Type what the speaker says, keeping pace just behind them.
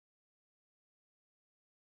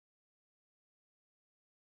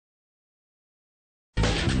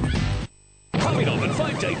Harvey-Norman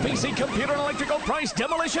 5-day PC computer and electrical price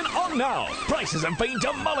demolition on now. Prices have been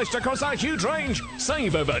demolished across our huge range.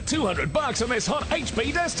 Save over $200 on this hot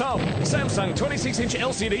HP desktop. Samsung 26-inch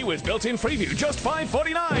LCD with built-in Freeview, just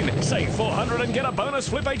 $549. Save $400 and get a bonus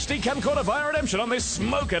Flip HD camcorder via redemption on this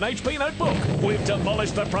smoking HP notebook. We've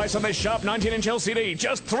demolished the price on this sharp 19-inch LCD,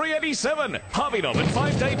 just $387. Harvey-Norman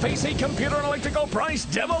 5-day PC computer and electrical price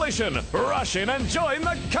demolition. Rush in and join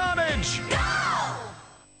the carnage.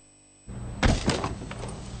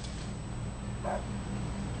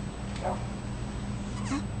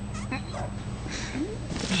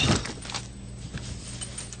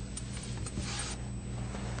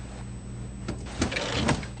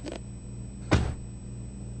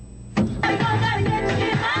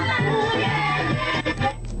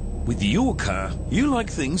 With your car, you like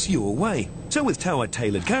things your way. So with Tower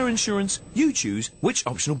Tailored Car Insurance, you choose which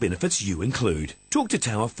optional benefits you include. Talk to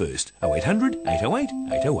Tower first. 0800 808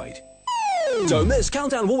 808. Don't miss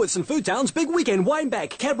Countdown Woolworths and Foodtown's big weekend wine back.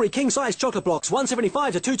 Cadbury King Size Chocolate Blocks,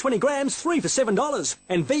 175 to 220 grams, 3 for $7.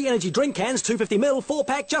 And V Energy Drink Cans, 250ml,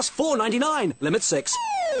 4-pack, just $4.99. Limit 6.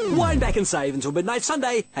 Wine back and save until midnight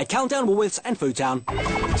Sunday at Countdown Woolworths and Foodtown.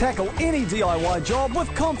 Tackle any DIY job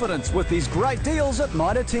with confidence with these great deals at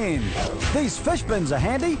Mitre 10. These fish bins are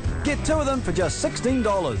handy. Get 2 of them for just $16.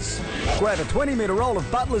 Grab a 20-metre roll of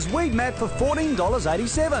Butler's Weed Mat for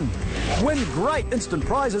 $14.87. Win great instant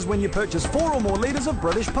prizes when you purchase 4 or more litres of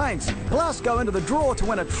British paints. Plus, go into the draw to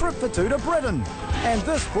win a trip for 2 to Britain. And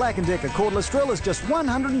this Black & Decker cordless drill is just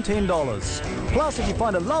 $110. Plus, if you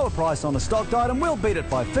find a lower price on a stocked item, we'll beat it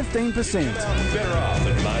by 15%. Better off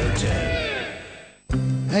at Mitre 10.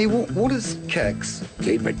 Hey, what is Kicks?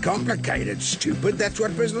 Keep it complicated, stupid. That's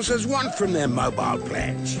what businesses want from their mobile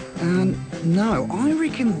plans. No, I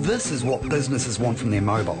reckon this is what businesses want from their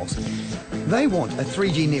mobiles. They want a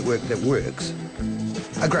 3G network that works,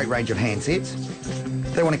 a great range of handsets,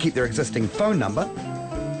 they want to keep their existing phone number,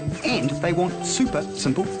 and they want super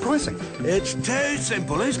simple pricing. It's too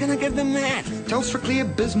simple. Who's going to give them that? Telstra Clear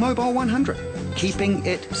Biz Mobile 100. Keeping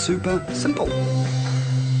it super simple.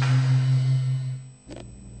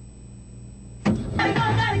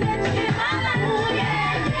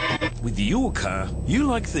 With your car, you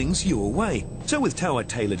like things your way. So with Tower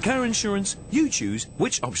Tailored Car Insurance, you choose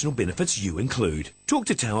which optional benefits you include. Talk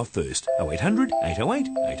to Tower first. 0800 808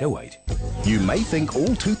 808. You may think all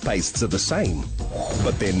toothpastes are the same,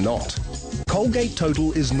 but they're not. Colgate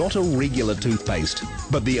Total is not a regular toothpaste,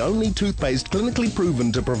 but the only toothpaste clinically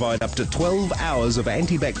proven to provide up to 12 hours of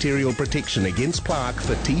antibacterial protection against plaque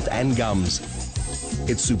for teeth and gums.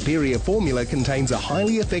 Its superior formula contains a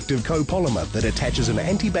highly effective copolymer that attaches an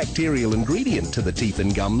antibacterial ingredient to the teeth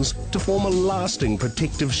and gums to form a lasting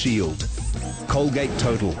protective shield. Colgate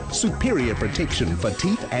Total, superior protection for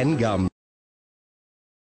teeth and gums.